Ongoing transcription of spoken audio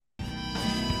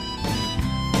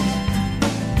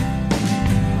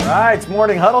right, it's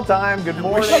morning huddle time. Good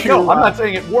morning. No, I'm not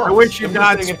saying it works. I wish you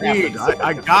Godspeed.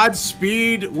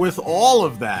 Godspeed with all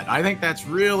of that. I think that's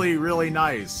really, really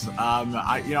nice. I'm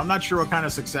not sure what kind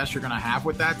of success you're going to have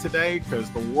with that today, because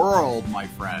the world, my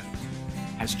friend,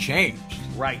 has changed.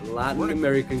 Right. Latin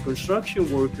American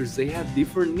construction workers, they have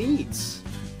different needs.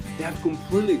 They have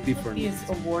completely different needs. These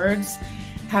awards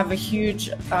have a huge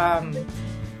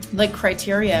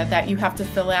criteria that you have to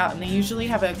fill out, and they usually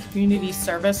have a community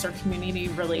service or community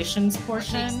relations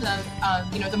portion.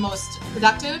 The most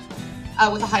productive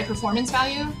with a high performance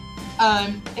value,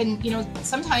 and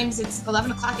sometimes it's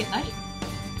 11 o'clock at night.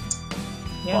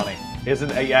 Yeah. Funny,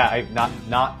 isn't it? Yeah,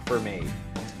 not for me.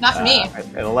 Not for me.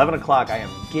 At 11 o'clock, I am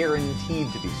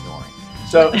guaranteed to be snoring.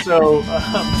 So.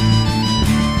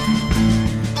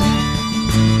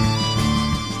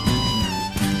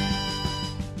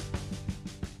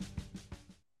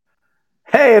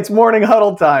 Hey, it's morning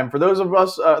huddle time. For those of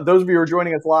you who are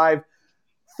joining us live,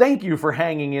 thank you for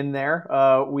hanging in there.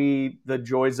 The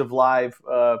joys of live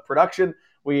production.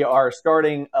 We are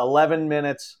starting 11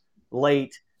 minutes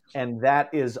late, and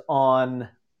that is on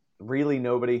really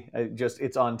nobody.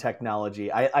 It's on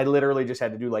technology. I literally just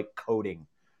had to do coding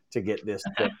to get this.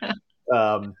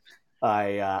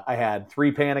 I had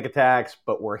 3 panic attacks,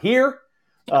 but we're here.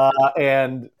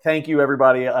 And thank you,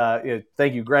 everybody.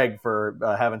 Thank you, Greg, for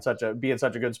being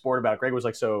such a good sport about it. Greg was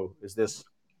like, "So is this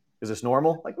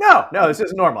normal?" Like, no, this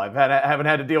isn't normal. I haven't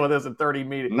had to deal with this in 30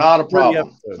 meetings. Not a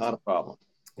problem. Not a problem.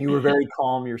 You were very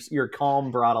calm. Your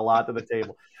calm brought a lot to the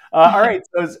table. All right,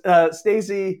 so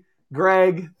Stacy,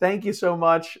 Greg, thank you so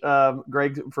much,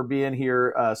 Greg, for being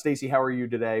here. Stacy, how are you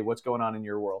today? What's going on in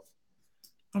your world?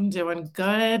 I'm doing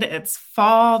good. It's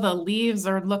fall. The leaves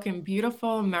are looking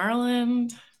beautiful in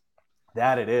Maryland.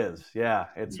 That it is. Yeah,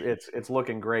 it's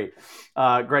looking great.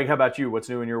 Greg, how about you? What's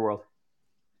new in your world?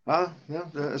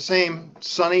 The same.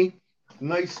 Sunny,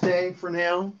 nice day for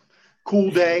now.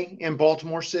 Cool day in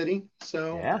Baltimore City.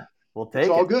 So yeah, we'll take it. It's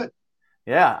all good.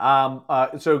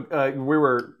 Yeah. So we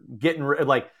were getting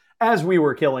as we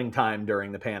were killing time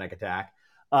during the panic attack.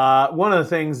 One of the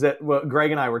things that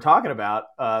Greg and I were talking about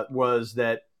was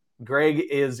that Greg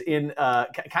is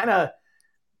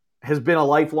has been a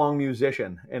lifelong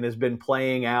musician and has been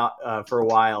playing out for a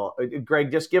while.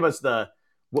 Greg, just give us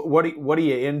what are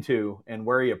you into and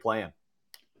where are you playing?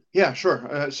 Yeah,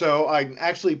 sure. So I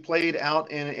actually played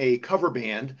out in a cover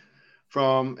band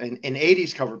from an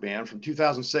 80s cover band from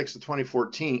 2006 to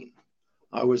 2014.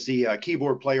 I was the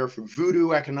keyboard player for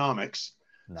Voodoo Economics.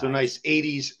 Nice. So nice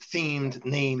 80s themed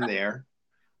name there.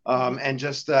 And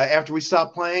just after we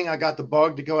stopped playing, I got the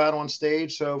bug to go out on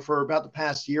stage. So for about the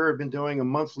past year, I've been doing a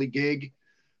monthly gig.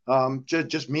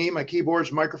 Just me, my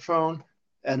keyboards, microphone,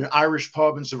 and an Irish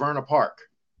pub in Severna Park.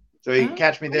 So you can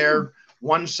catch me there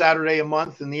one Saturday a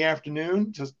month in the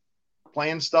afternoon, just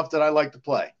playing stuff that I like to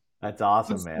play. That's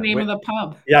awesome, What's man. The name of the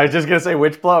pub? Yeah, I was just gonna say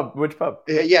which pub.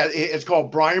 Yeah, it's called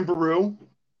Brian Baru.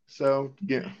 So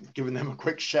giving them a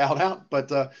quick shout out, but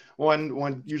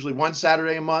usually one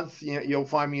Saturday a month, you'll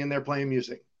find me in there playing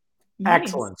music. Nice.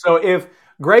 Excellent. So if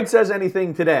Greg says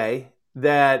anything today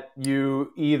that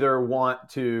you either want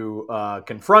to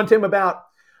confront him about,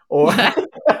 or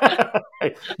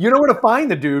you know where to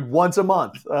find the dude once a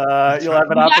month, you'll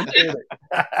have an opportunity.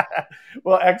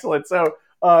 Well, excellent. So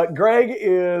Greg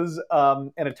is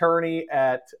an attorney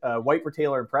at Whiteford,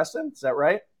 Taylor, and Preston. Is that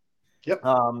right? Yep.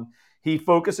 He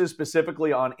focuses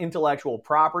specifically on intellectual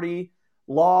property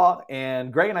law,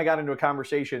 and Greg and I got into a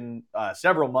conversation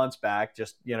several months back,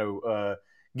 just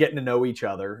getting to know each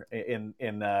other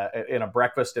in a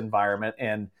breakfast environment.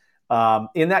 And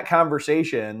in that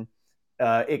conversation,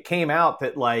 it came out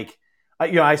that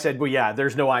I said, well, yeah,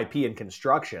 there's no IP in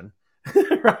construction,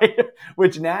 right?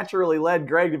 Which naturally led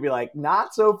Greg to be like,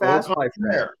 not so fast, my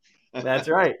friend. That's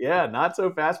right. Yeah, not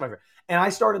so fast, my friend. And I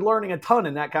started learning a ton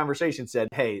in that conversation. Said,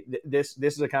 hey, this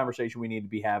is a conversation we need to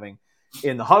be having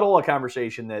in the huddle, a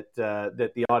conversation that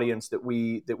the audience that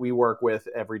we work with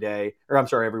every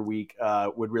week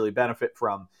would really benefit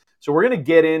from. So we're going to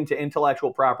get into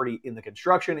intellectual property in the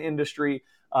construction industry.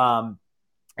 And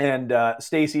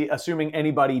Stacy, assuming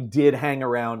anybody did hang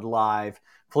around live,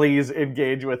 please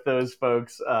engage with those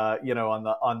folks. On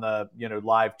the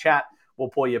live chat. We'll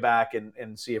pull you back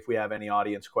and see if we have any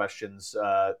audience questions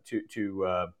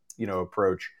to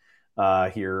approach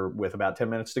here with about 10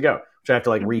 minutes to go, which I have to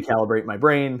recalibrate my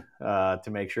brain to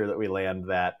make sure that we land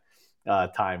that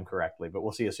time correctly. But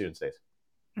we'll see you soon, Stace.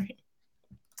 Okay.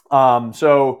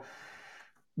 So,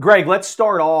 Greg, let's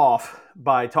start off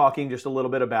by talking just a little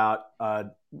bit about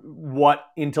what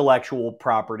intellectual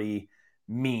property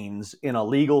means in a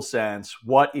legal sense.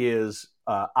 What is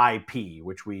IP,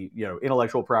 which we,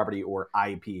 intellectual property, or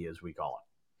IP as we call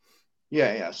it?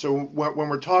 Yeah. So when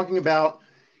we're talking about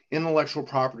intellectual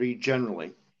property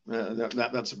generally,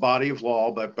 that's a body of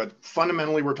law, but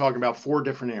fundamentally we're talking about four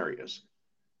different areas: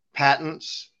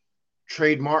 patents,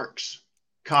 trademarks,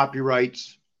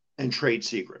 copyrights, and trade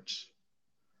secrets.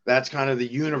 That's kind of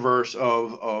the universe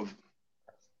of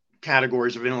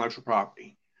categories of intellectual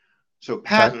property. So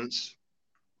patents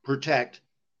protect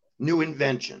new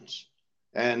inventions,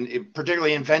 and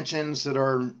particularly inventions that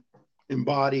are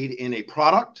embodied in a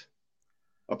product,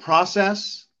 a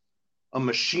process, a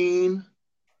machine,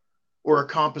 or a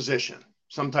composition,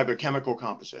 some type of chemical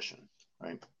composition,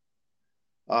 right?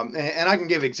 And I can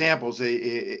give examples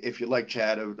if you like,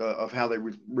 Chad, of how they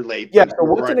relate. Yeah. So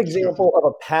what's an example of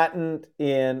a patent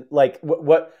in, like,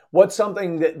 what's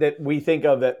something that we think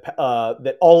of that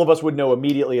that all of us would know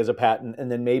immediately as a patent,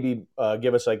 and then maybe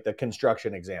give us like the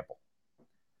construction example.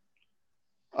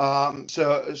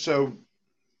 So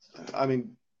I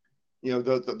mean,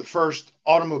 the first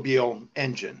automobile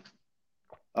engine,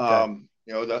 an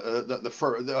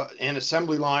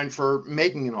assembly line for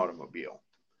making an automobile.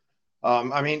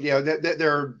 I mean,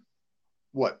 there are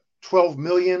what, 12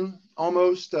 million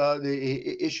almost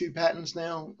the issued patents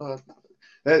now,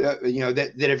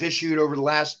 that have issued over the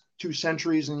last 2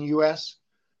 centuries in the U.S.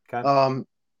 Okay.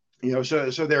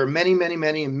 So there are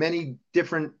many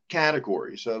different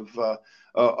categories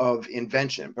of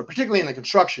invention, but particularly in the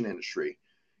construction industry,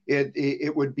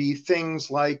 it would be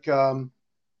things like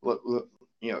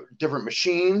different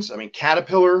machines. I mean,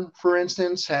 Caterpillar, for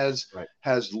instance, has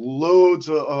loads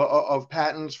of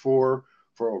patents for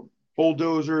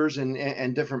bulldozers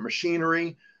and different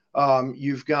machinery.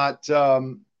 You've got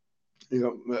some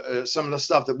of the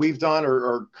stuff that we've done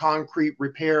are concrete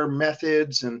repair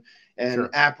methods and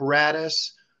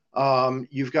apparatus.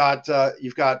 You've got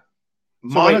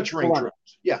monitoring drones.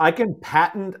 Yeah, I can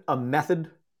patent a method.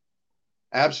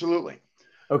 Absolutely.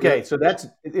 Okay, yeah. So that's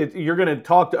it. You're going to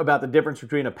talk about the difference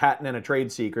between a patent and a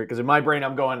trade secret, because in my brain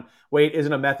I'm going, wait,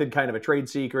 isn't a method kind of a trade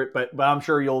secret? But I'm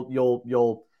sure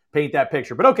you'll paint that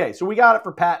picture. But okay, so we got it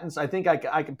for patents. I think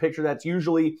I can picture that's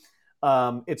usually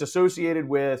it's associated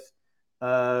with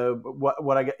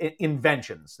what I got,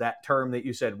 inventions. That term that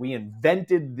you said, we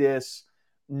invented this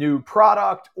new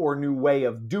product or new way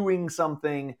of doing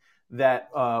something that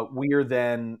we're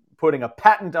then putting a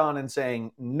patent on and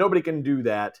saying nobody can do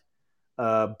that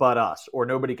but us, or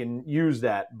nobody can use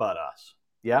that but us.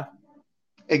 Yeah,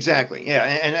 exactly. Yeah,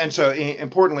 and so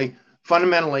importantly,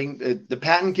 fundamentally, the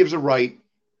patent gives a right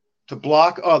to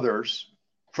block others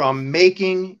from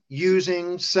making,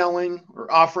 using, selling,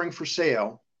 or offering for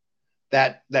sale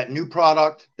that new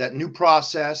product, that new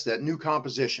process, that new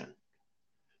composition.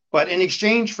 But in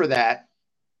exchange for that,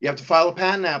 you have to file a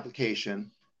patent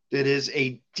application that is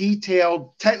a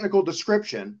detailed technical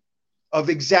description of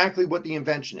exactly what the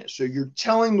invention is. So you're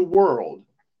telling the world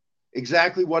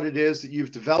exactly what it is that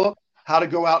you've developed, how to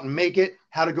go out and make it,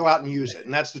 how to go out and use it.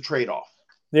 And that's the trade-off.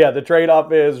 Yeah, the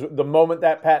trade-off is the moment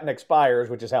that patent expires,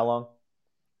 which is how long?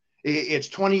 It's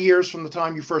 20 years from the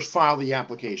time you first file the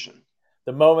application.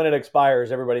 The moment it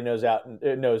expires, everybody knows how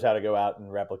to go out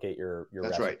and replicate your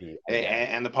That's recipe. Right.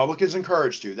 And the public is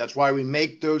encouraged to. That's why we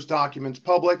make those documents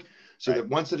public, so that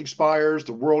once it expires,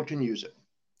 the world can use it.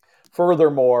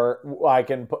 Furthermore,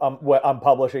 I'm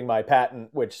publishing my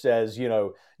patent, which says,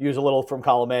 use a little from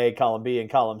column A, column B, and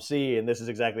column C, and this is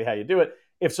exactly how you do it.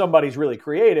 If somebody's really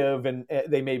creative, and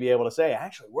they may be able to say,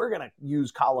 actually, we're going to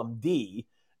use column D,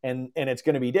 and it's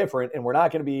going to be different, and we're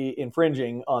not going to be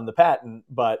infringing on the patent,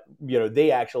 but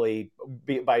they actually,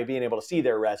 by being able to see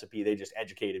their recipe, they just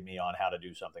educated me on how to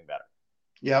do something better.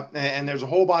 Yep, and there's a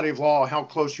whole body of law how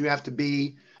close you have to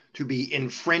be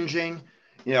infringing.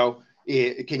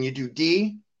 Can you do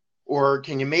D, or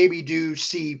can you maybe do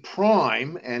C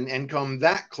prime and come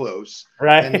that close,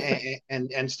 right?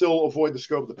 and still avoid the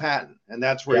scope of the patent? And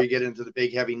that's where you get into the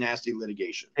big, heavy, nasty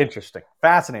litigation. Interesting,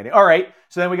 fascinating. All right,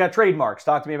 so then we got trademarks.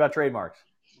 Talk to me about trademarks.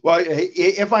 Well,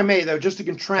 if I may, though, just to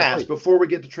contrast, before we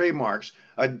get to trademarks,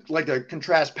 I'd like to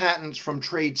contrast patents from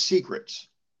trade secrets.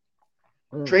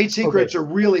 Trade secrets are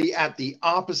really at the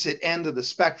opposite end of the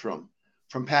spectrum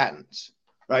from patents,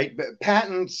 right? But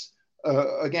patents,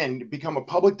 again, become a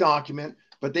public document,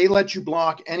 but they let you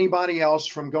block anybody else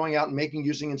from going out and making,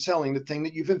 using, and selling the thing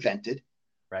that you've invented,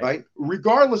 right?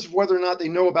 Regardless of whether or not they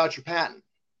know about your patent.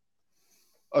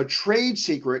 A trade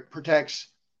secret protects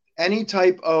any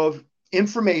type of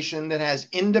information that has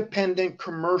independent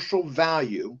commercial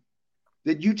value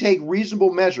that you take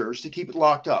reasonable measures to keep it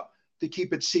locked up, to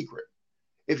keep it secret.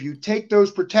 If you take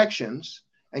those protections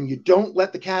and you don't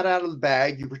let the cat out of the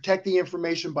bag, you protect the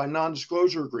information by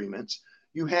non-disclosure agreements,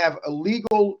 you have a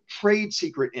legal trade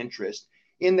secret interest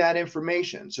in that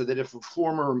information, so that if a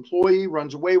former employee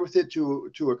runs away with it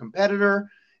to a competitor,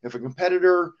 if a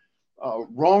competitor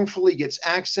wrongfully gets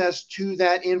access to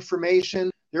that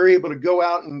information, they're able to go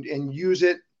out and use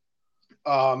it.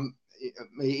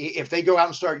 If they go out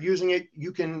and start using it,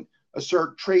 you can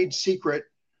assert trade secret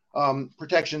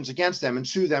protections against them and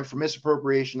sue them for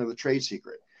misappropriation of the trade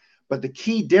secret. But the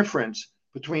key difference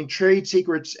between trade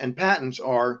secrets and patents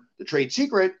are the trade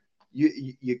secret,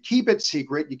 you keep it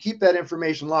secret, you keep that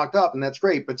information locked up, and that's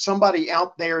great. But somebody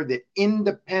out there that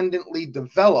independently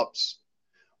develops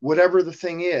whatever the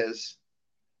thing is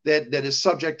that is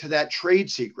subject to that trade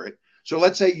secret. So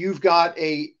let's say you've got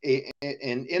an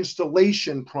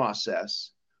installation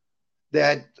process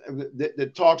that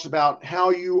talks about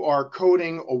how you are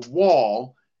coating a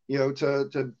wall,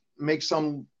 to make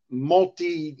some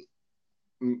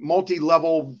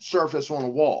multi-level surface on a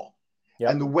wall.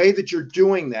 Yep. And the way that you're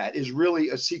doing that is really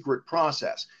a secret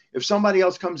process. If somebody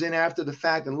else comes in after the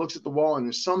fact and looks at the wall and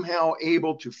is somehow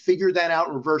able to figure that out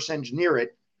and reverse engineer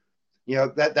it,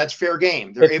 that's fair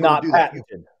game. They're able to do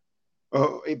patented.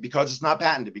 That. Because it's not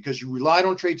patented, because you relied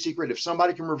on trade secret. If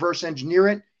somebody can reverse engineer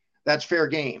it, that's fair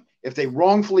game. If they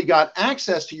wrongfully got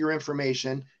access to your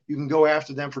information, you can go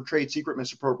after them for trade secret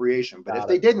misappropriation. But if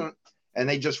they didn't, and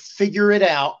they just figure it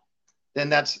out, then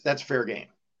that's fair game.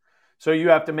 So you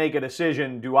have to make a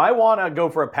decision. Do I want to go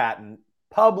for a patent,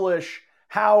 publish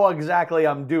how exactly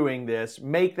I'm doing this,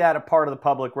 make that a part of the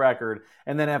public record,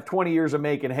 and then have 20 years of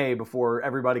making hay before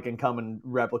everybody can come and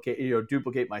replicate,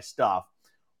 duplicate my stuff?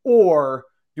 Or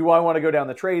do I want to go down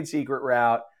the trade secret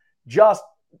route, just,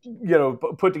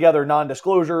 put together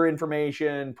non-disclosure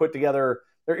information, put together,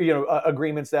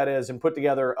 agreements, that is, and put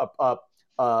together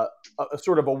a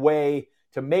sort of a way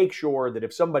to make sure that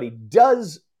if somebody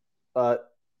does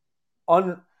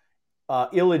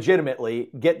illegitimately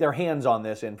get their hands on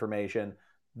this information,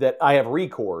 that I have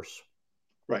recourse.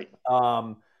 Right.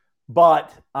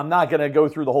 But I'm not going to go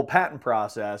through the whole patent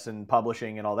process and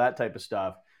publishing and all that type of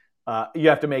stuff. You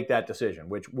have to make that decision,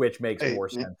 which makes more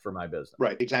sense for my business.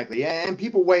 Right, exactly. And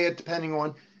people weigh it depending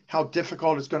on how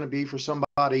difficult it's going to be for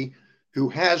somebody who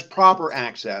has proper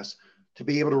access to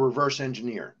be able to reverse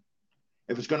engineer.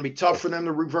 If it's going to be tough for them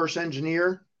to reverse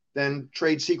engineer, then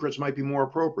trade secrets might be more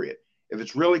appropriate. If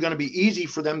it's really going to be easy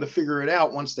for them to figure it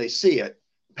out once they see it,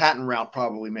 patent route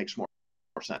probably makes more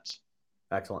sense.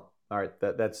 Excellent. All right,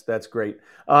 that's great.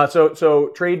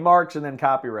 So trademarks and then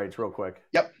copyrights real quick.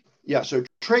 Yep. Yeah. So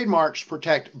trademarks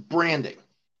protect branding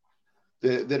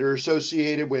that are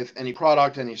associated with any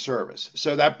product, any service.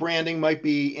 So that branding might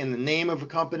be in the name of a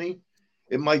company.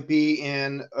 It might be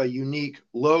in a unique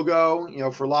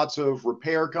logo. For lots of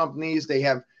repair companies, they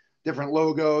have different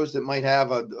logos that might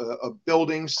have a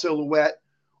building silhouette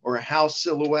or a house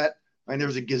silhouette. And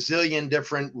there's a gazillion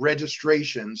different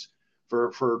registrations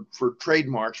for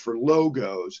trademarks, for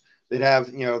logos that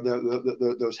have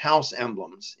those house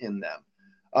emblems in them.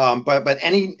 But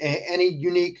any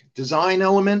unique design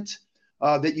element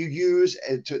that you use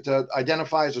to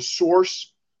identify as a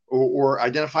source or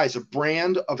identify as a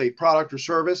brand of a product or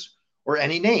service, or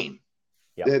any name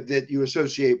that you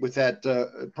associate with that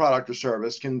product or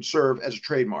service, can serve as a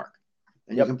trademark.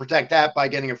 And you can protect that by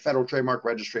getting a federal trademark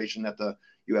registration at the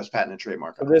U.S. Patent and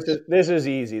Trademark Office. This is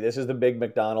easy. This is the big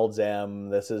McDonald's M.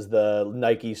 This is the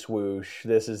Nike swoosh.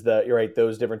 This is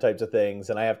those different types of things.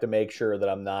 And I have to make sure that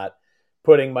I'm not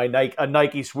putting a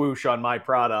Nike swoosh on my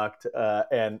product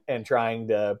and trying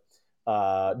to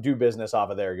do business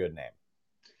off of their good name.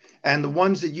 And the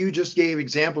ones that you just gave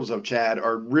examples of, Chad,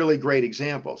 are really great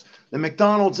examples. The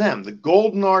McDonald's M, the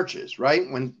golden arches, right?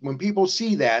 When people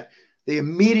see that, they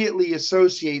immediately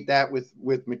associate that with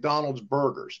McDonald's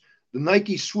burgers. The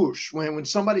Nike swoosh, when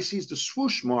somebody sees the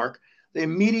swoosh mark, they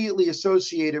immediately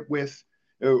associate it with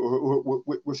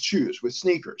shoes, with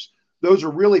sneakers. Those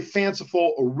are really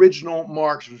fanciful, original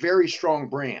marks, very strong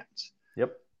brands.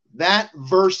 Yep. That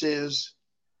versus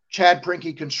Chad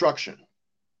Prinky Construction,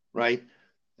 right?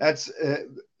 That's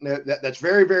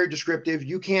very, very descriptive.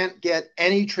 You can't get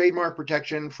any trademark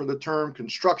protection for the term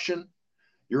construction.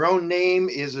 Your own name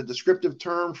is a descriptive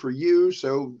term for you,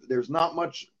 so there's not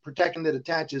much protection that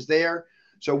attaches there.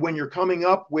 So when you're coming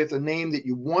up with a name that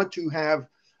you want to have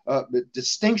the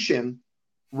distinction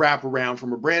wrap around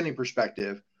from a branding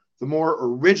perspective, the more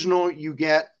original you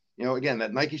get. Again,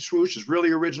 that Nike swoosh is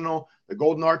really original. The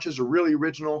golden arches are really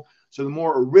original. So the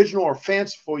more original or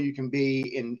fanciful you can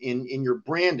be in your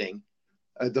branding,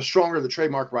 the stronger the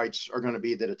trademark rights are going to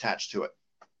be that attach to it.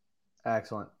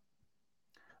 Excellent.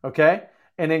 Okay.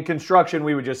 And in construction,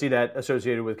 we would just see that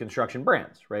associated with construction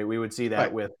brands, right? We would see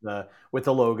that Right. with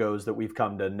the logos that we've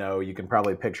come to know. You can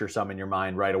probably picture some in your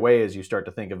mind right away as you start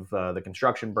to think of the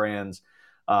construction brands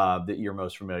that you're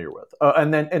most familiar with.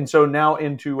 And so now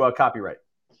into copyright.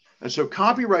 And so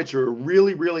copyrights are a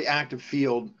really, really active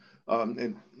field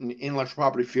in intellectual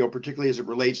property field, particularly as it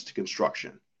relates to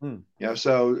construction.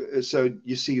 So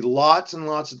you see lots and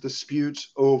lots of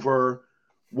disputes over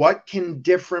what can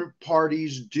different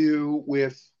parties do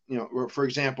with, for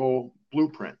example,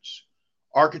 blueprints,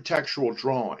 architectural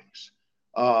drawings,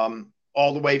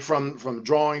 all the way from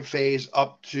drawing phase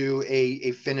up to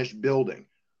a finished building,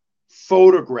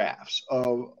 photographs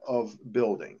of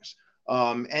buildings,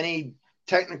 any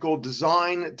technical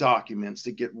design documents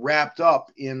that get wrapped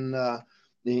up in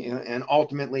and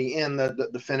ultimately in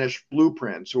the finished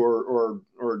blueprints or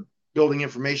building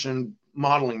information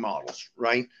modeling models,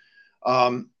 right?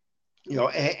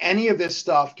 Any of this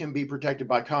stuff can be protected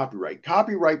by copyright.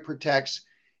 Copyright protects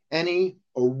any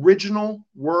original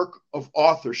work of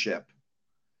authorship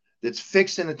that's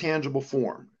fixed in a tangible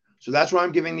form. So that's why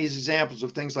I'm giving these examples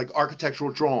of things like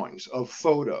architectural drawings, of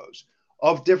photos,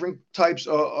 of different types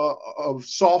of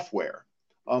software.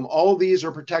 All of these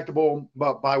are protectable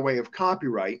by way of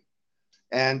copyright.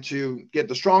 And to get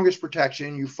the strongest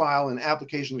protection, you file an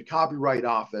application to the Copyright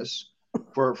Office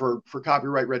for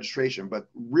copyright registration. But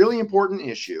really important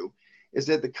issue is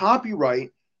that the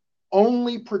copyright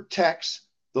only protects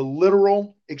the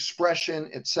literal expression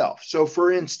itself. So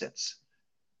for instance,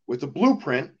 with the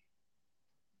blueprint,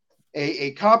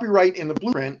 a copyright in the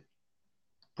blueprint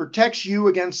protects you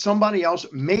against somebody else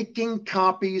making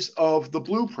copies of the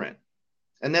blueprint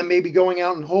and then maybe going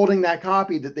out and holding that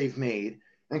copy that they've made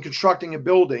and constructing a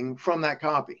building from that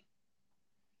copy.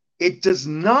 It does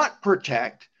not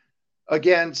protect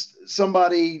against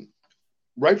somebody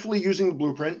rightfully using the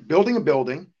blueprint, building a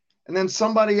building, and then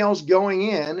somebody else going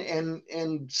in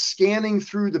and scanning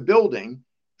through the building,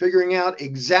 figuring out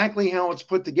exactly how it's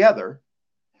put together,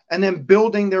 and then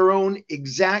building their own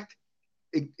exactly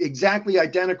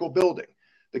identical building.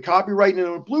 The copyright in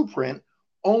a blueprint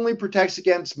only protects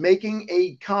against making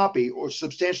a copy or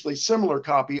substantially similar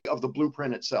copy of the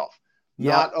blueprint itself,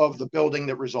 not of the building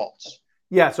that results.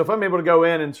 Yeah, so if I'm able to go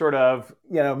in and sort of,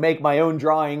 make my own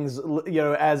drawings,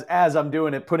 as I'm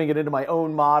doing it, putting it into my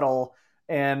own model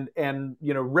and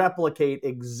replicate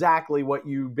exactly what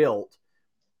you built,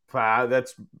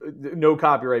 that's no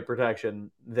copyright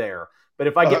protection there. But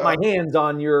if I get my hands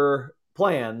on your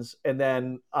plans and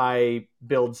then I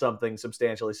build something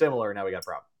substantially similar, now we got a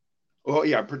problem. Well,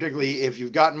 yeah, particularly if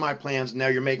you've gotten my plans and now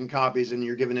you're making copies and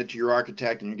you're giving it to your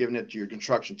architect and you're giving it to your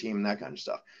construction team and that kind of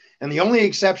stuff. And the only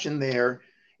exception there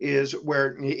is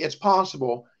where it's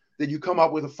possible that you come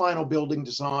up with a final building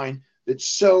design that's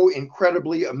so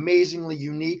incredibly, amazingly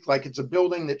unique, like it's a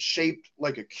building that's shaped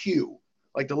like a Q,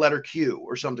 like the letter Q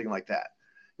or something like that.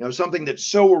 Something that's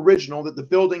so original that the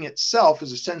building itself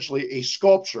is essentially a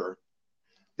sculpture,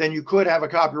 then you could have a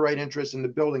copyright interest in the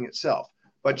building itself.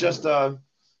 But just a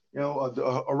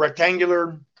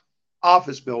rectangular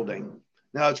office building,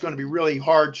 now it's going to be really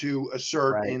hard to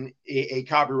assert in a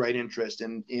copyright interest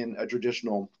in a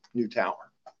traditional new tower.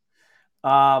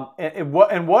 And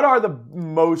what are the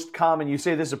most common? You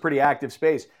say this is a pretty active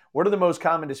space. What are the most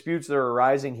common disputes that are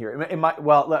arising here?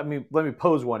 Let me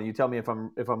pose one, and you tell me if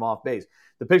I'm off base.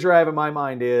 The picture I have in my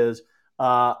mind is,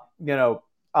 I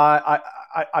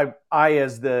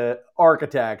as the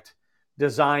architect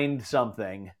designed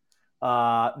something.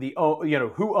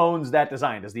 Who owns that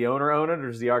design? Does the owner own it, or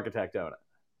does the architect own it?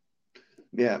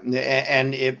 Yeah,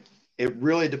 and it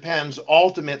really depends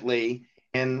ultimately.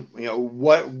 And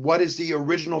what is the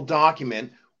original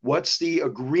document? What's the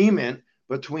agreement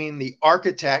between the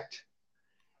architect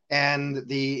and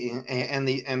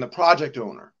the project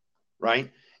owner, right?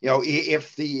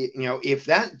 If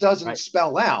that doesn't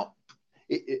spell out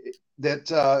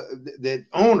that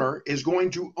owner is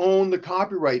going to own the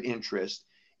copyright interest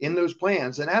in those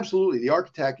plans, then absolutely the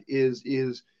architect is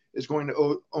going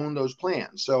to own those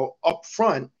plans. So up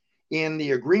front in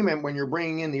the agreement, when you're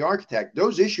bringing in the architect,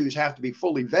 those issues have to be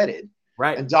fully vetted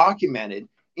and documented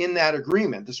in that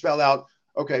agreement to spell out,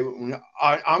 okay,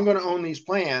 I'm going to own these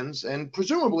plans. And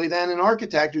presumably then an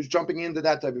architect who's jumping into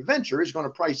that type of venture is going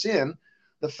to price in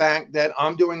the fact that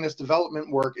I'm doing this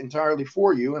development work entirely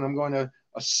for you, and I'm going to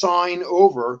assign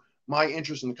over my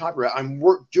interest in the copyright. I'm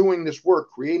doing this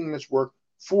work, creating this work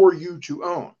for you to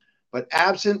own. But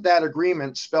absent that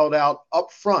agreement spelled out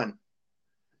up front,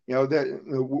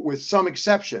 with some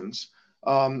exceptions,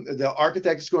 the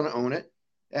architect is going to own it,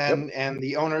 and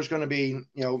the owner is going to be,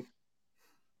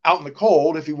 out in the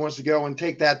cold if he wants to go and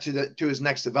take that to his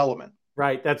next development.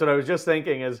 Right. That's what I was just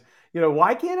thinking is,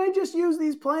 why can't I just use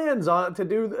these plans to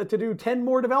do 10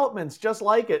 more developments just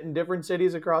like it in different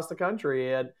cities across the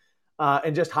country and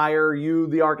just hire you,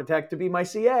 the architect, to be my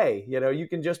CA. You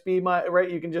can just be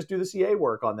you can just do the CA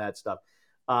work on that stuff.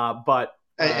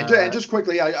 And just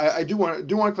quickly, I do want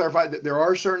to clarify that there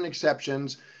are certain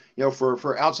exceptions,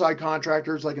 for outside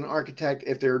contractors like an architect,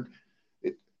 if they're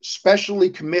specially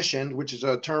commissioned, which is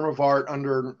a term of art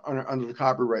under the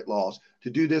copyright laws, to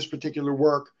do this particular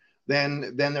work,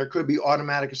 then there could be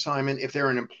automatic assignment. If they're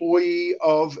an employee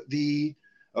of the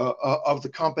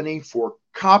company for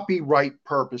copyright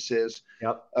purposes,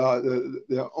 yep.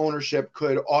 The ownership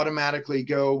could automatically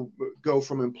go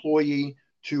from employee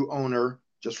to owner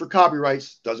just for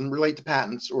copyrights. Doesn't relate to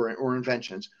patents or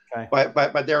inventions. Okay.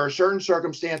 But there are certain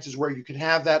circumstances where you could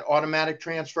have that automatic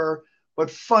transfer. But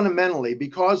fundamentally,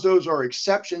 because those are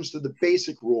exceptions to the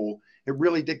basic rule, it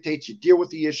really dictates you deal with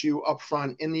the issue up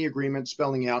front in the agreement,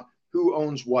 spelling out who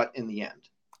owns what in the end.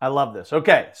 I love this.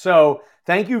 Okay, so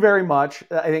thank you very much.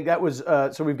 I think that was,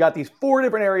 so we've got these 4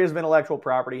 different areas of intellectual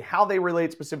property, how they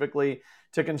relate specifically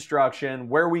to construction,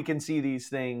 where we can see these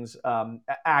things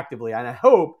actively. And I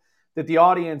hope that the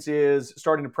audience is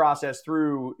starting to process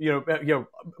through,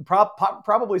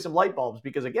 probably some light bulbs,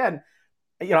 because again,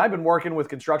 I've been working with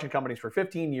construction companies for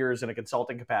 15 years in a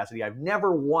consulting capacity. I've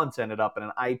never once ended up in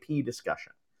an IP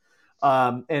discussion.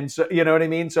 And so, you know what I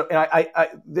mean? So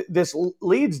this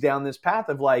leads down this path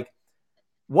of like,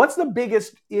 what's the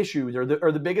biggest issues or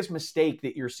the biggest mistake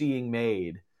that you're seeing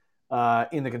made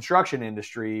in the construction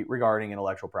industry regarding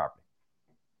intellectual property?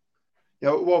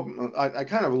 Yeah, well, I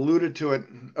kind of alluded to it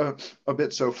a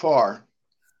bit so far.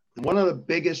 One of the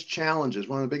biggest challenges,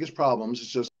 one of the biggest problems is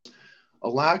just a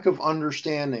lack of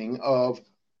understanding of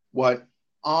what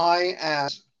I,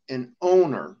 as an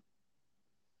owner,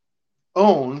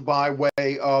 own by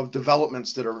way of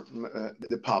developments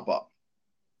that pop up.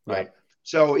 Right.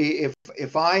 So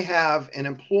if I have an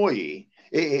employee,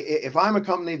 if I'm a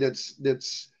company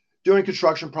that's doing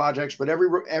construction projects, but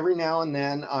every now and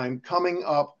then I'm coming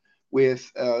up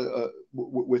with a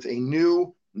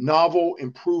new novel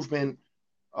improvement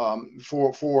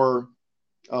for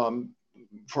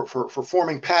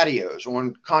forming patios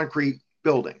on concrete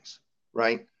buildings,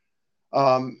 right?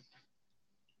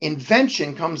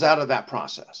 Invention comes out of that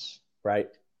process. Right.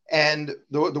 And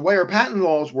the way our patent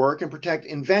laws work and protect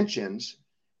inventions,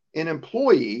 an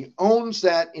employee owns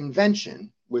that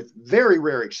invention with very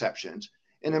rare exceptions.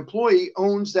 An employee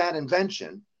owns that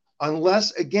invention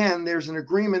unless, again, there's an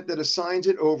agreement that assigns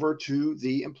it over to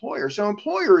the employer. So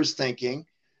employer is thinking,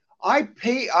 I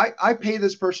pay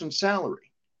this person's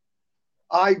salary.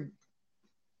 I've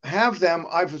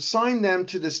assigned them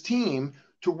to this team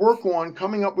to work on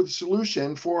coming up with a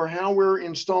solution for how we're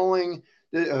installing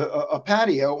a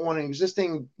patio on an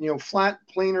existing, flat,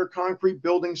 planar concrete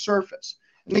building surface.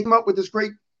 And they come up with this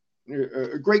great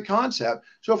concept.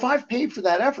 So if I've paid for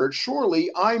that effort,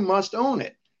 surely I must own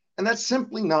it. And that's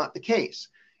simply not the case.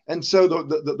 And so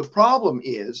the problem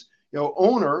is,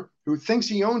 owner who thinks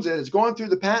he owns it has gone through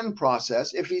the patent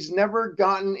process. If he's never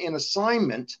gotten an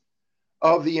assignment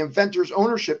of the inventor's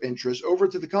ownership interest over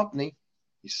to the company,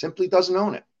 he simply doesn't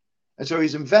own it. And so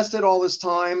he's invested all this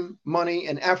time, money,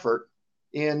 and effort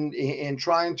in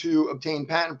trying to obtain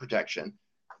patent protection.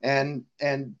 And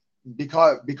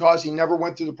because he never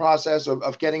went through the process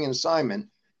of getting an assignment,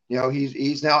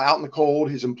 he's now out in the cold.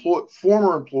 His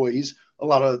former employees, a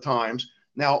lot of the times,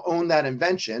 now own that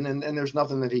invention, and there's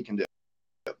nothing that he can do.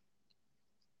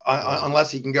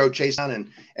 Unless he can go chase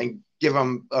down and give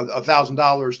them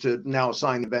 $1,000 to now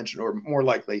assign the invention, or more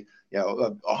likely,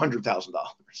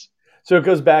 $100,000. So it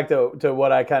goes back to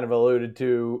what I kind of alluded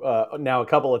to now a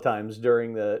couple of times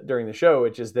during the show,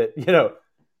 which is that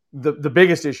the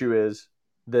biggest issue is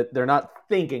that they're not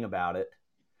thinking about it,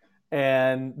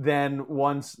 and then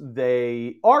once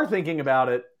they are thinking about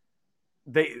it,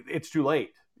 it's too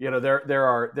late. There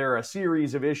are a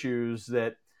series of issues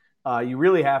that you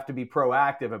really have to be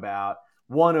proactive about.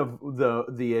 One of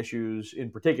the issues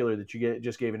in particular that you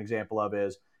just gave an example of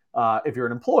is if you're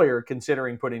an employer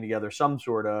considering putting together some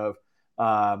sort of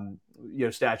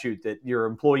statute that your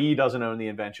employee doesn't own the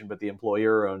invention, but the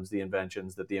employer owns the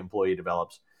inventions that the employee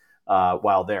develops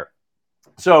while there.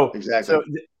 So exactly.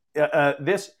 So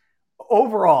this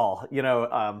overall,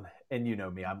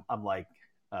 and me, I'm like,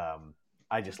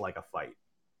 I just like a fight.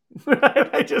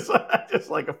 I just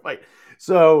like a fight.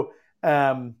 So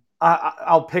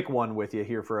I'll pick one with you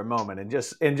here for a moment and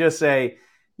just say,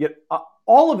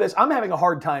 all of this, I'm having a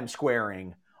hard time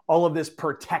squaring all of this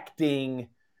protecting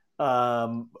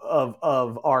of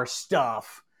our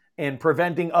stuff and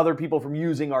preventing other people from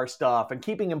using our stuff and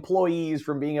keeping employees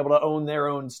from being able to own their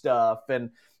own stuff.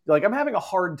 And like, I'm having a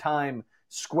hard time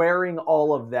squaring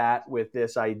all of that with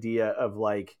this idea of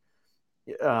like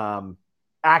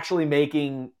actually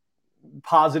making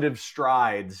positive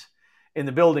strides in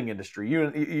the building industry.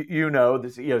 You know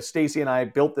this, Stacy and I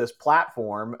built this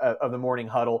platform of the Morning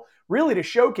Huddle really to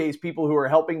showcase people who are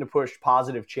helping to push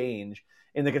positive change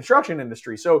in the construction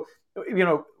industry. So,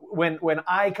 when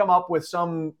I come up with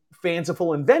some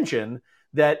fanciful invention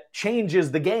that changes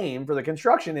the game for the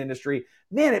construction industry,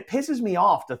 man, it pisses me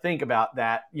off to think about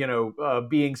that,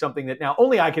 being something that now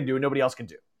only I can do and nobody else can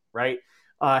do, right?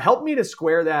 Help me to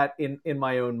square that in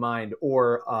my own mind,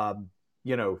 or,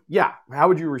 how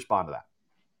would you respond to that?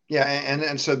 Yeah,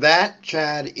 and so that,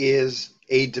 Chad, is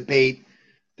a debate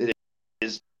that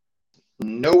is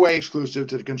no way exclusive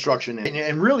to the construction industry.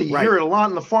 And really, you hear it a lot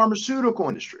in the pharmaceutical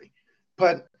industry.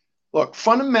 But look,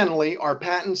 fundamentally, our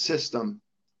patent system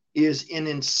is an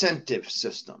incentive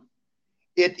system.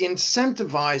 It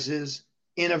incentivizes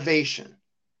innovation.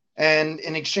 And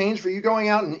in exchange for you going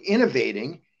out and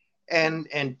innovating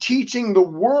and teaching the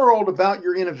world about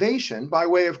your innovation by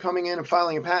way of coming in and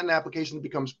filing a patent application that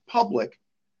becomes public,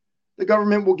 the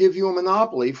government will give you a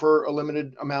monopoly for a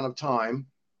limited amount of time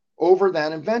over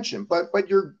that invention. But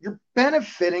you're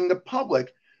benefiting the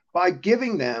public by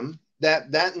giving them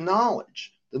that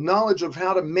knowledge, the knowledge of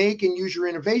how to make and use your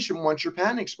innovation once your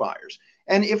patent expires.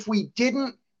 And if we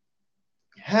didn't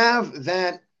have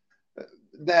that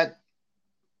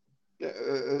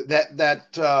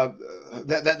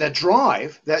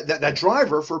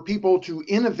driver for people to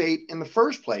innovate in the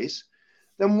first place,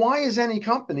 then why is any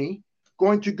company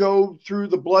going to go through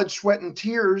the blood, sweat, and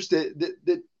tears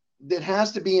that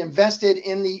has to be invested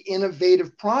in the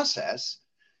innovative process,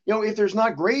 if there's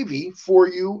not gravy for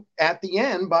you at the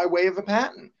end by way of a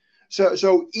patent?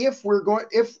 So if we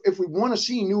want to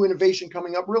see new innovation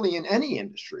coming up really in any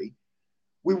industry,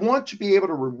 we want to be able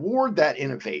to reward that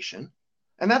innovation.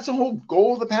 And that's the whole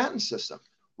goal of the patent system.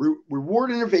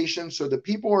 Reward innovation so that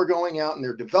people are going out and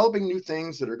they're developing new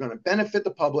things that are going to benefit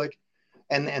the public.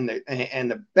 And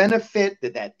the benefit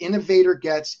that innovator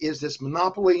gets is this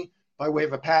monopoly by way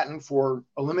of a patent for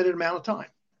a limited amount of time.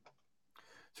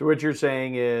 So what you're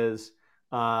saying is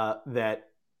that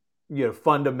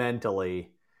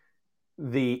fundamentally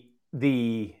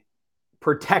the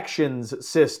protections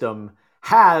system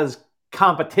has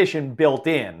competition built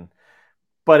in,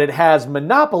 but it has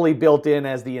monopoly built in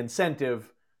as the incentive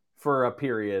for a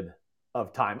period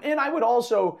of time. And I would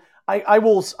also I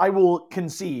will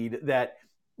concede that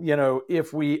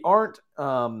if we aren't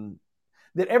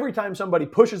that every time somebody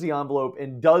pushes the envelope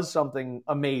and does something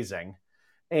amazing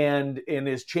and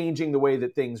is changing the way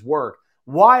that things work,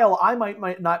 while I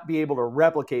might not be able to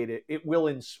replicate it, it will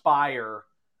inspire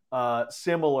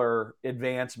similar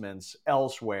advancements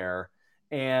elsewhere.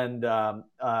 And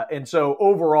so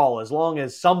overall, as long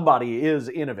as somebody is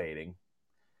innovating,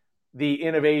 the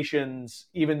innovations,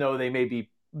 even though they may be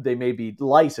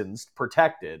licensed,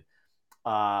 protected,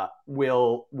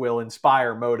 will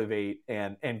inspire, motivate,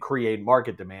 and create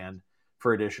market demand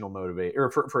for additional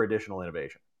for additional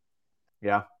innovation.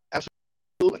 Yeah,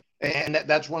 absolutely. And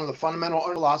that's one of the fundamental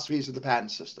philosophies of the patent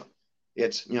system.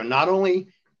 It's, not only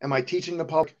am I teaching the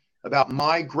public about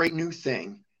my great new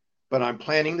thing, but I'm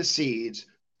planting the seeds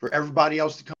for everybody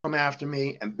else to come after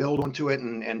me and build onto it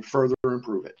and further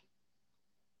improve it.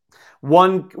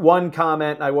 One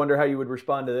comment, I wonder how you would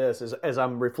respond to this, as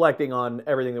I'm reflecting on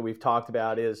everything that we've talked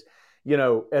about, is,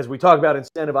 as we talk about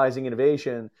incentivizing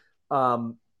innovation,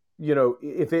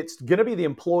 if it's going to be the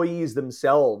employees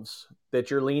themselves that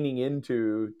you're leaning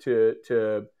into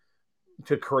to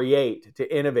create,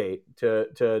 to innovate,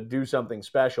 to do something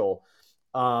special,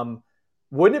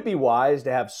 wouldn't it be wise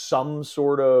to have some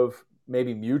sort of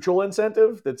maybe mutual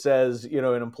incentive that says,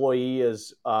 an employee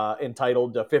is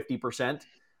entitled to 50%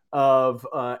 of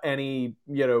any,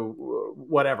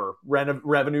 whatever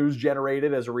revenues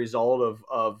generated as a result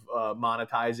of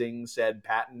monetizing said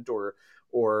patent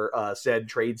or said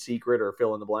trade secret, or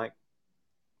fill in the blank?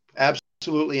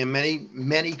 Absolutely. And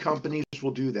many companies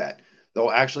will do that.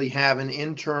 They'll actually have an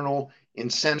internal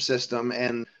incentive system,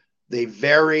 and they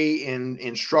vary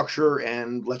in structure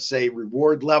and, let's say,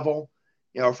 reward level,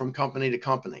 from company to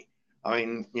company. I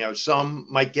mean, some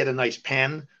might get a nice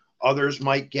pen. Others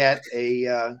might get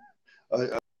a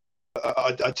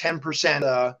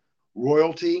 10%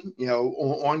 royalty,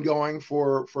 ongoing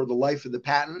for the life of the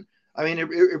patent. I mean,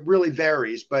 it really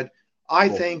varies, but I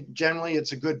think generally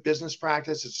it's a good business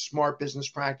practice. It's a smart business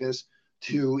practice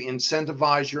to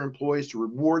incentivize your employees, to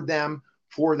reward them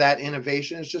for that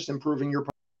innovation. It's just improving your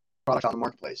product on the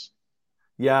marketplace.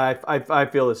 Yeah, I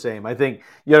feel the same. I think,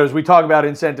 as we talk about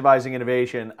incentivizing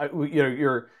innovation,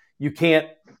 you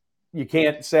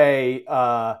can't say,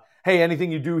 hey,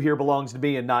 anything you do here belongs to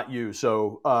me and not you.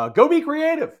 So go be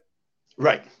creative.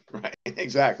 Right.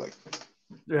 Exactly.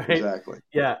 Right. Exactly.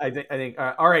 Yeah, I think.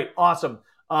 All right. Awesome.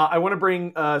 I want to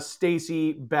bring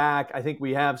Stacy back. I think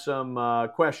we have some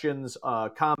questions,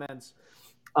 comments,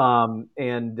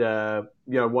 and want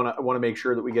to make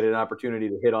sure that we get an opportunity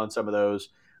to hit on some of those.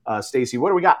 Stacy, what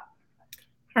do we got?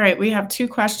 All right, we have 2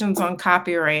 questions on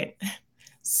copyright.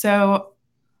 So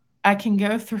I can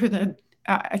go through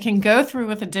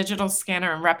with a digital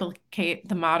scanner and replicate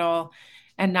the model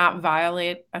and not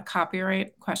violate a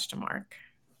copyright ?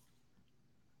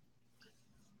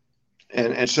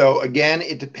 And so again,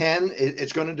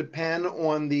 it's going to depend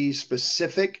on the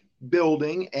specific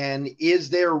building, and is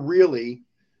there really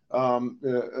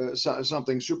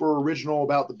something super original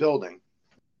about the building?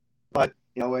 But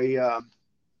let's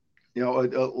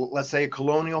say a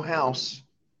colonial house,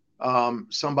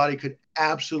 somebody could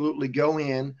absolutely go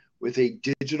in with a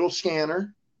digital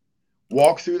scanner,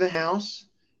 walk through the house,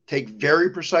 take very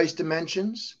precise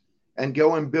dimensions, and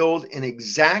go and build an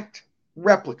exact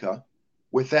replica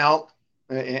without.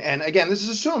 And again, this is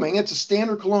assuming it's a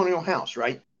standard colonial house,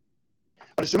 right?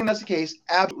 But assuming that's the case,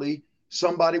 absolutely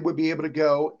somebody would be able to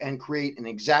go and create an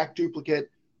exact duplicate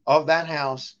of that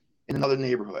house in another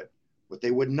neighborhood. What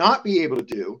they would not be able to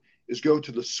do is go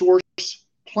to the source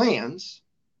plans,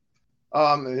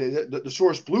 the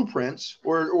source blueprints,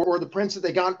 or the prints that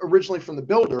they got originally from the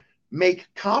builder,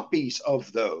 make copies of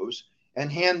those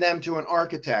and hand them to an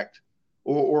architect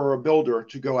or a builder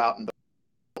to go out and build.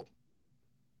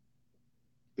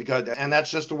 And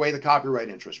that's just the way the copyright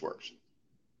interest works.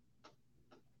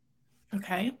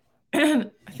 Okay. I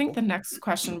think the next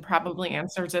question probably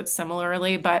answers it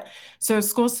similarly, but so a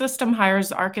school system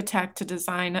hires architect to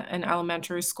design an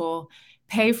elementary school,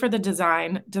 pay for the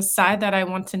design, decide that I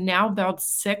want to now build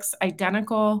 6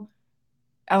 identical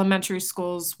elementary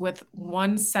schools with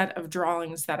one set of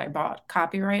drawings that I bought.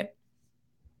 Copyright?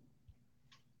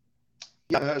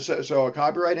 Yeah, so a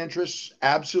copyright interest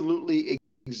absolutely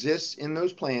exists in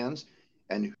those plans,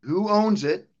 and who owns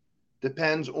it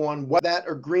depends on what that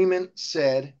agreement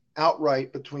said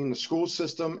outright between the school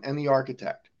system and the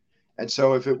architect. And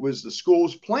so if it was the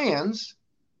school's plans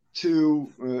to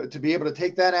be able to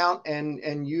take that out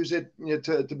and use it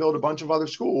to build a bunch of other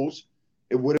schools,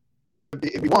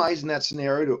 it'd be wise in that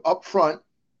scenario to upfront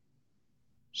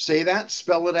say that,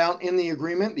 spell it out in the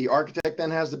agreement. The architect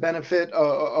then has the benefit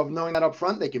of knowing that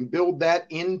upfront. They can build that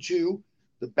into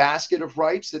the basket of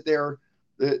rights that they're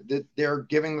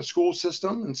giving the school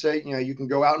system, and say, you can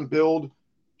go out and build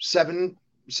seven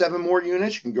more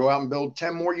units. You can go out and build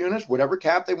 10 more units, whatever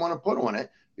cap they want to put on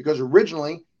it, because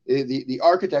originally the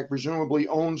architect presumably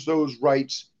owns those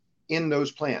rights in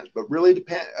those plans. But really,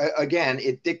 again,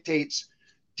 it dictates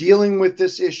dealing with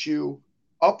this issue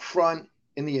upfront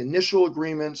in the initial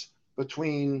agreements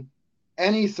between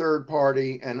any third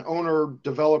party and owner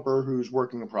developer who's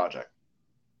working the project.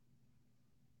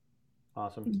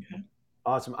 Awesome. Okay.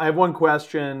 Awesome. I have one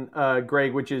question,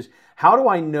 Greg, which is, how do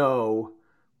I know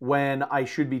when I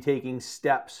should be taking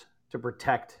steps to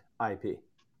protect IP?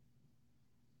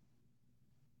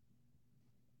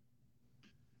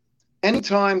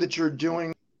 Anytime that you're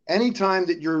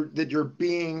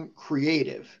being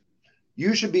creative,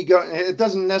 you should be going. It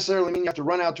doesn't necessarily mean you have to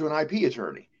run out to an IP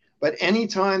attorney, but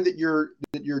anytime that you're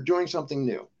doing something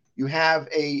new, you have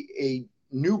a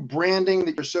new branding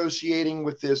that you're associating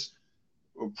with this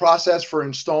process for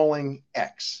installing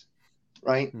X,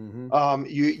 right? Mm-hmm.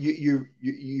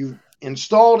 You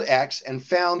installed X and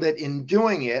found that in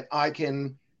doing it, I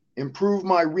can improve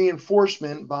my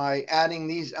reinforcement by adding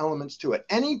these elements to it.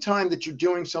 Anytime that you're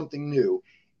doing something new,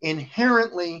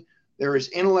 inherently there is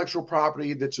intellectual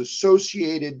property that's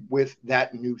associated with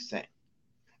that new thing.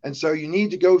 And so you need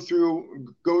to go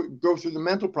through the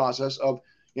mental process of,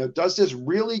 does this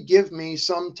really give me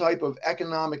some type of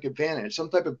economic advantage, some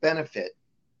type of benefit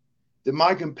that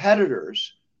my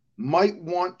competitors might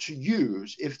want to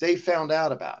use if they found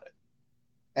out about it?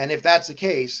 And if that's the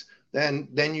case, then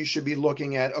you should be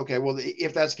looking at, okay, well,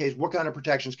 if that's the case, what kind of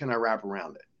protections can I wrap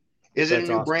around it? Is it a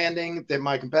new branding that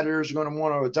my competitors are going to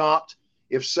want to adopt?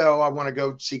 If so, I want to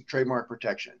go seek trademark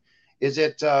protection. Is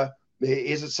it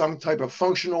some type of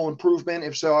functional improvement?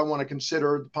 If so, I want to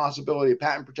consider the possibility of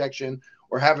patent protection,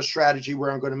 or have a strategy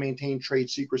where I'm going to maintain trade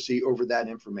secrecy over that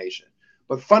information.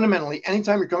 But fundamentally,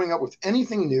 anytime you're coming up with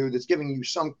anything new that's giving you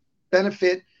some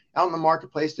benefit out in the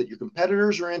marketplace that your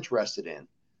competitors are interested in,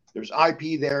 there's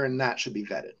IP there, and that should be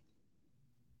vetted.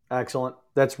 Excellent.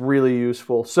 That's really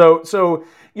useful. So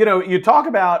you talk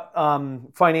about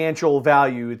financial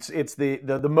value. It's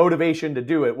the motivation to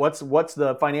do it. What's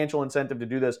the financial incentive to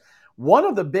do this? One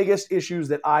of the biggest issues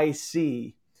that I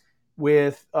see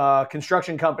with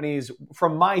construction companies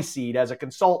from my seat as a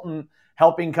consultant,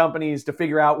 helping companies to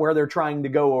figure out where they're trying to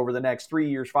go over the next 3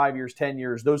 years, 5 years, 10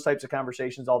 years, those types of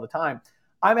conversations all the time.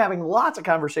 I'm having lots of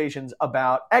conversations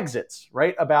about exits,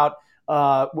 right? About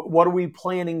what are we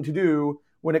planning to do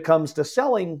when it comes to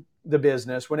selling the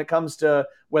business, when it comes to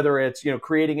whether it's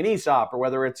creating an ESOP or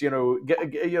whether it's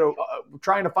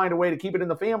trying to find a way to keep it in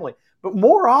the family. But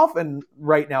more often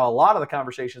right now, a lot of the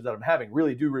conversations that I'm having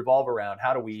really do revolve around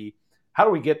how do we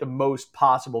get the most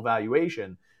possible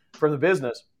valuation from the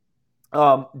business.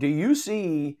 Do you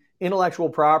see intellectual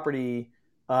property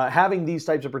having these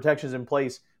types of protections in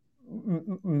place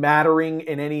mattering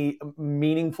in any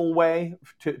meaningful way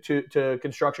to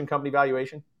construction company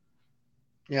valuation?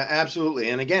 Yeah, absolutely.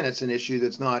 And again, it's an issue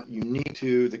that's not unique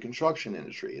to the construction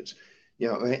industry. It's,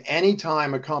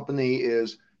 anytime a company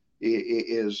is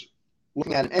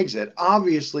looking at an exit,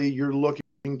 obviously you're looking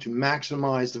to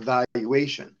maximize the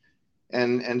valuation.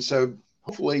 And so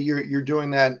hopefully you're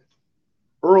doing that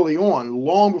early on,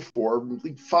 long before,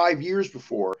 5 years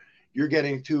before you're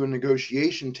getting to a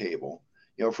negotiation table,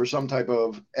 for some type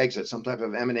of exit, some type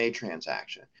of M&A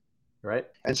transaction. Right.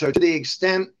 And so to the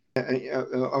extent,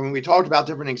 we talked about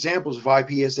different examples of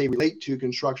IP as they relate to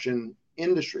construction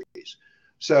industries.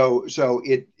 So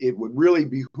it would really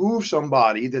behoove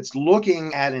somebody that's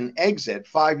looking at an exit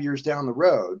 5 years down the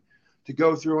road to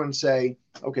go through and say,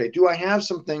 okay, do I have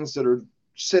some things that are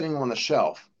sitting on the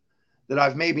shelf that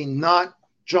I've maybe not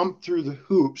jumped through the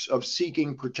hoops of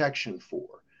seeking protection for?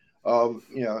 Of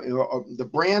the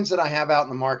brands that I have out in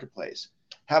the marketplace,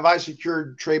 have I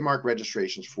secured trademark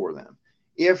registrations for them?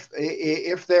 If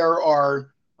there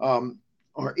are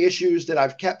issues that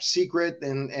I've kept secret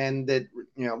and that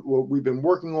we've been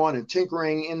working on and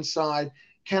tinkering inside,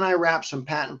 can I wrap some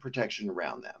patent protection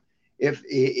around them?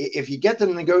 If you get to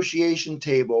the negotiation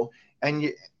table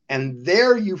and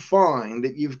there you find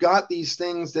that you've got these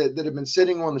things that have been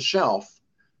sitting on the shelf,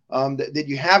 that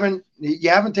you haven't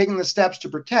taken the steps to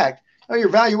protect, your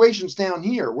valuation's down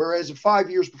here. Whereas if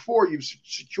 5 years before you've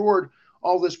secured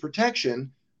all this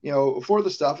protection, for the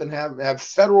stuff and have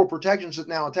federal protections that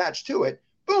now attached to it,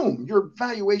 boom, your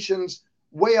valuation's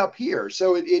way up here.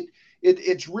 So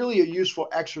it's really a useful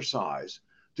exercise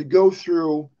to go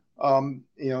through, an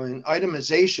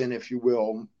itemization, if you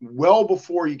will, well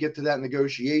before you get to that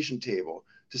negotiation table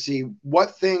to see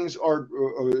what things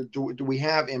do we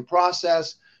have in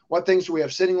process. What things do we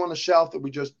have sitting on the shelf that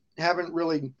we just haven't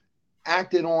really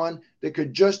acted on that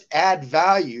could just add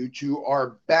value to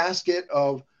our basket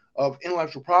of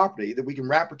intellectual property that we can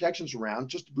wrap protections around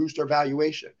just to boost our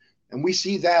valuation? And we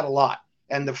see that a lot.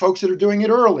 And the folks that are doing it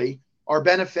early are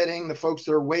benefiting. The folks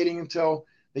that are waiting until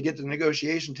they get to the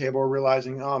negotiation table are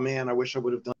realizing, oh man, I wish I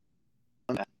would have done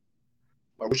that.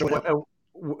 I wish I would have.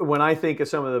 When I think of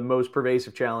some of the most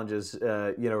pervasive challenges,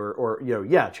 challenges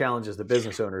that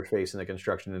business owners face in the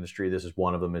construction industry, this is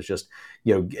one of them. Is just,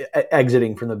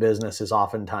 exiting from the business is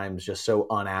oftentimes just so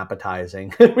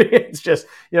unappetizing. It's just,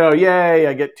 yay,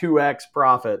 I get 2x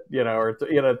profit, or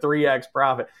 3x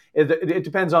profit. It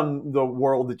depends on the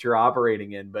world that you're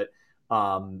operating in, but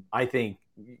I think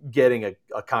getting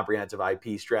a comprehensive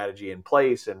IP strategy in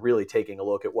place and really taking a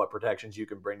look at what protections you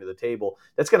can bring to the table,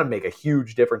 that's going to make a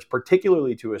huge difference,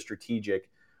 particularly to a strategic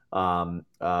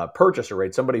purchaser,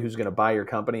 right? Somebody who's going to buy your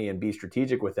company and be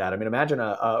strategic with that. I mean, imagine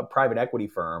a private equity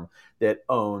firm that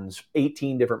owns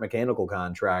 18 different mechanical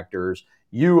contractors.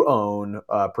 You own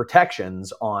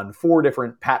protections on 4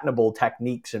 different patentable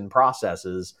techniques and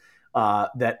processes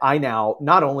that I now,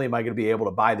 not only am I going to be able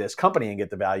to buy this company and get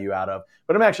the value out of,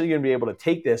 but I'm actually going to be able to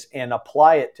take this and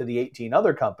apply it to the 18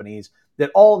 other companies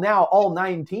that all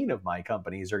 19 of my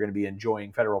companies are going to be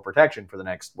enjoying federal protection for the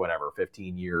next,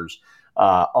 15 years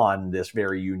on this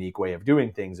very unique way of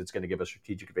doing things. It's going to give a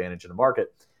strategic advantage in the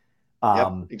market.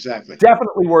 Exactly.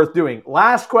 Definitely worth doing.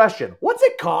 Last question. What's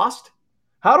it cost?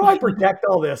 How do I protect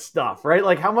all this stuff, right?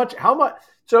 Like how much,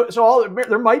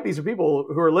 there might be some people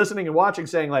who are listening and watching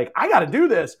saying like, I got to do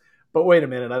this, but wait a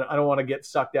minute. I don't want to get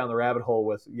sucked down the rabbit hole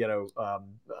with, $1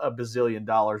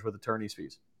 bazillion with attorney's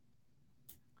fees.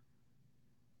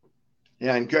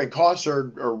 Yeah. And costs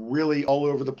are really all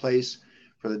over the place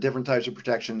for the different types of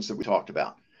protections that we talked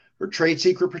about. For trade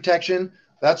secret protection,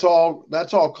 that's all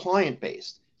client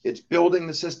based. It's building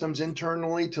the systems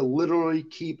internally to literally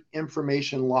keep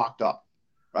information locked up,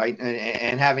 right?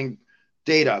 And having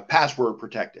data password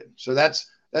protected. So that's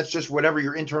just whatever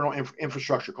your internal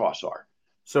infrastructure costs are.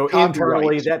 So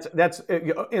internally, that's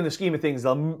in the scheme of things,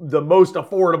 the most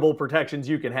affordable protections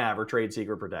you can have are trade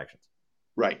secret protections.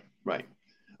 Right.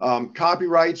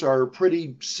 Copyrights are a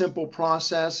pretty simple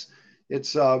process.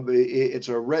 It's a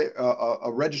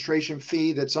registration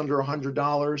fee that's under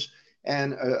 $100,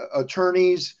 and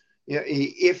attorneys,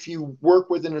 if you work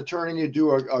with an attorney to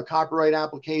do a copyright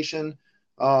application,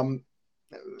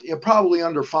 probably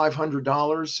under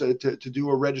 $500 to do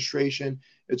a registration.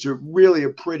 It's really a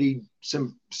pretty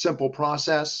simple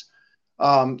process.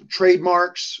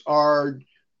 Trademarks are,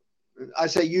 I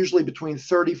say, usually between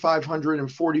 $3,500 and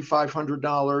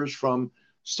 $4,500 from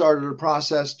start of the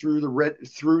process through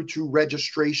to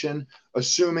registration,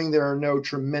 assuming there are no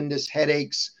tremendous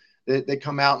headaches that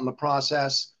come out in the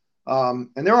process. And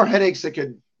there are headaches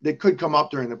that could come up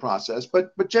during the process,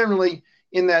 but generally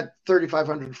in that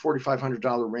 $3,500 to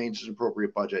 $4,500 range is an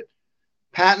appropriate budget.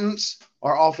 Patents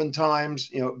are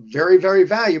oftentimes, very, very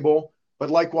valuable, but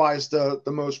likewise the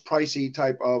most pricey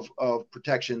type of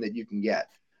protection that you can get.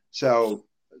 So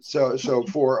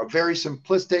for a very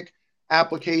simplistic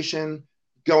application,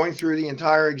 going through the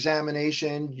entire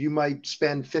examination, you might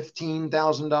spend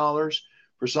 $15,000.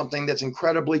 For something that's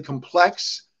incredibly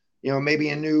complex, maybe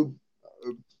a new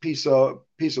piece of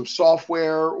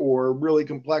software or really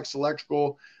complex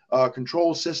electrical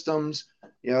control systems,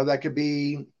 that could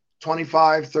be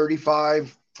 $25,000,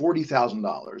 $35,000,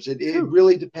 $40,000. It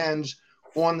really depends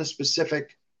on the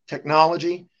specific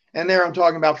technology. And there I'm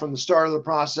talking about from the start of the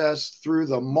process through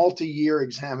the multi-year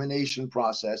examination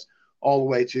process, all the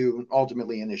way to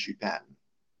ultimately an issued patent.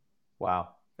 Wow.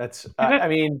 That's, I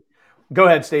mean, go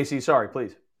ahead, Stacy. Sorry,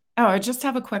 please. Oh, I just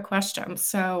have a quick question.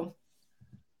 So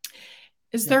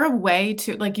is there a way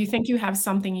to, like, you think you have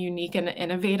something unique and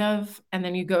innovative, and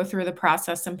then you go through the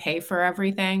process and pay for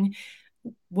everything?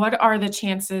 What are the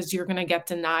chances you're going to get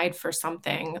denied for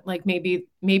something? Like maybe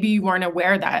you weren't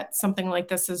aware that something like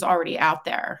this is already out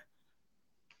there.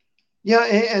 Yeah,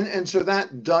 and so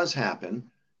that does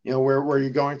happen, where you're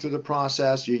going through the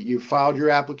process, you filed your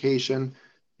application,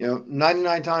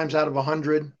 99 times out of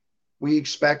 100, we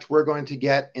expect we're going to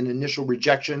get an initial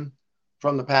rejection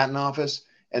from the patent office.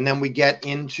 And then we get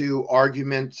into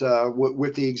argument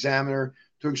with the examiner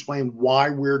to explain why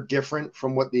we're different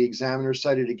from what the examiner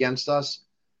cited against us.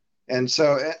 And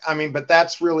so, I mean, but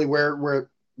that's really where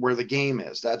the game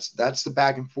is. That's the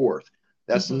back and forth.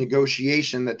 That's the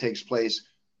negotiation that takes place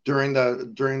during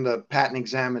the patent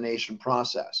examination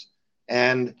process.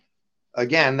 And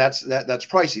again, that's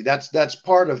pricey. That's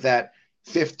part of that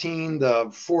 $15,000 to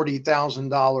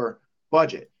 $40,000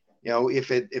 budget.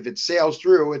 If it sails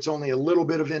through, it's only a little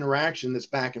bit of interaction that's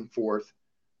back and forth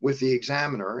with the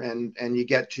examiner, and you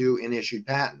get to an issued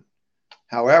patent.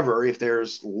 However, if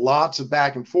there's lots of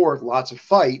back and forth, lots of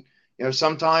fight,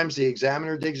 sometimes the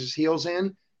examiner digs his heels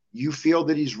in. You feel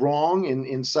that he's wrong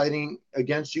in citing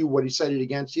against you what he cited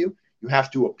against you. You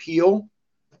have to appeal,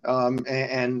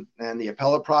 and the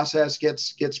appellate process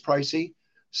gets pricey.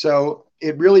 So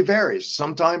it really varies.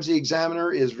 Sometimes the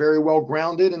examiner is very well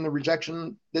grounded in the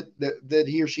rejection that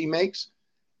he or she makes,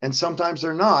 and sometimes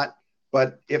they're not.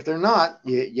 But if they're not,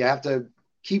 you have to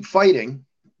keep fighting,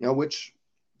 which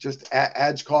just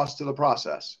adds cost to the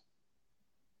process.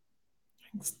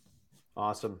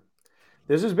 Awesome.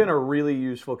 This has been a really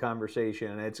useful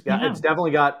conversation. It's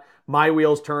definitely got my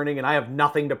wheels turning, and I have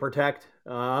nothing to protect.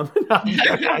 I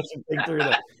should think through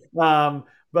that.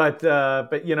 But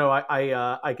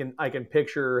I can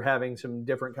picture having some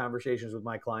different conversations with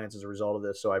my clients as a result of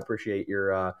this. So I appreciate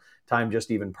your time,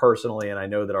 just even personally, and I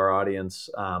know that our audience,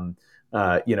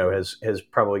 has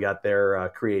probably got their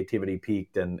creativity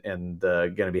peaked and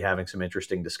going to be having some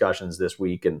interesting discussions this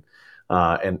week and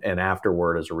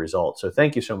afterward as a result. So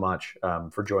thank you so much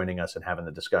for joining us and having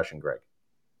the discussion, Greg.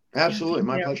 Absolutely,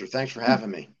 my pleasure. Thanks for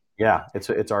having me. Yeah,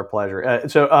 it's our pleasure.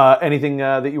 So anything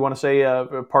that you want to say,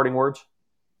 parting words?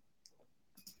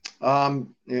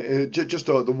 Just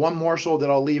the one morsel that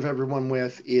I'll leave everyone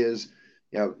with is,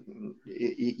 you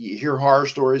hear horror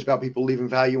stories about people leaving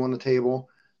value on the table.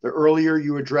 The earlier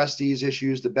you address these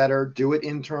issues, the better. Do it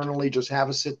internally. Just have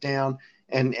a sit down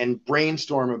and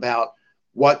brainstorm about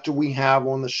what do we have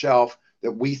on the shelf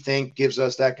that we think gives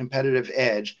us that competitive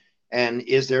edge, and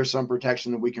is there some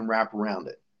protection that we can wrap around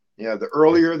it? The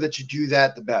earlier that you do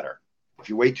that, the better. If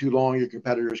you wait too long, your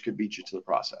competitors could beat you to the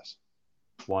process.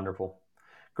 Wonderful.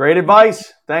 Great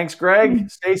advice. Thanks, Greg.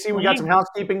 Stacy, we got some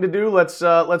housekeeping to do. Let's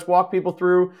walk people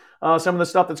through some of the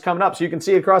stuff that's coming up. So you can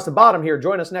see across the bottom here.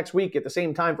 Join us next week at the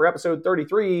same time for episode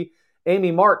 33.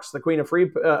 Amy Marks, the queen of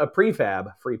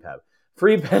prefab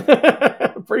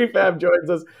joins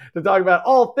us to talk about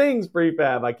all things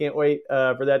prefab. I can't wait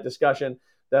for that discussion.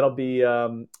 that'll be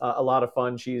a lot of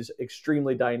fun. She's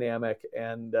extremely dynamic,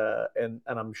 and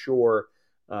I'm sure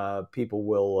people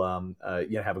will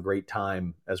have a great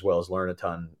time as well as learn a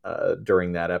ton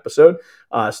during that episode.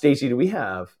 Stacy, do we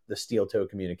have the Steel Toe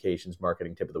Communications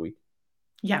marketing tip of the week?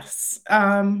 Yes.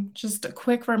 Just a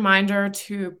quick reminder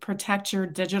to protect your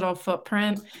digital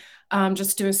footprint.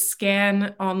 Just do a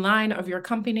scan online of your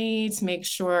company to make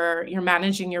sure you're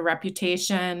managing your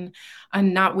reputation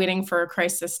and not waiting for a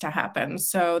crisis to happen.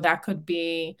 So that could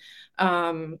be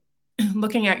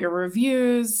looking at your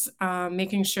reviews,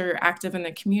 making sure you're active in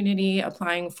the community,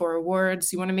 applying for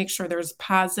awards. You want to make sure there's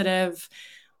positive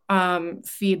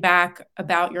feedback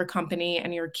about your company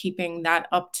and you're keeping that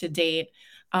up to date.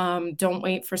 Don't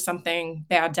wait for something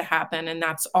bad to happen. And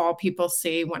that's all people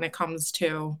see when it comes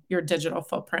to your digital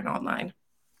footprint online.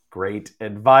 Great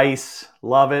advice.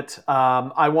 Love it.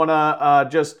 I want to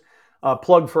just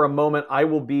plug for a moment.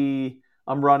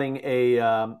 I'm running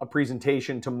a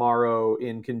presentation tomorrow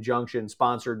in conjunction,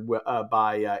 sponsored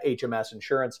by HMS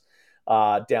Insurance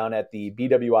down at the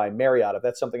BWI Marriott. If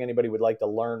that's something anybody would like to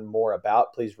learn more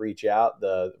about, please reach out.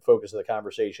 The focus of the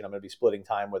conversation, I'm going to be splitting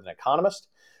time with an economist.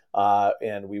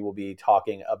 And we will be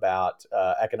talking about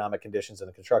economic conditions in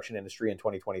the construction industry in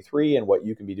 2023 and what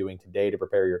you can be doing today to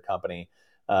prepare your company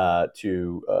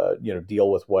to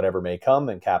deal with whatever may come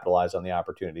and capitalize on the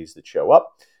opportunities that show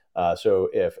up. So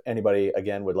if anybody,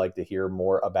 again, would like to hear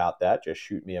more about that, just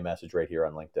shoot me a message right here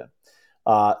on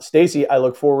LinkedIn. Stacy, I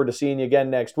look forward to seeing you again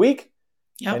next week.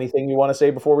 Yep. Anything you want to say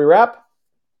before we wrap?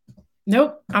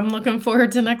 Nope. I'm looking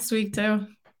forward to next week too.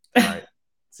 All right.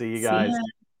 See you guys.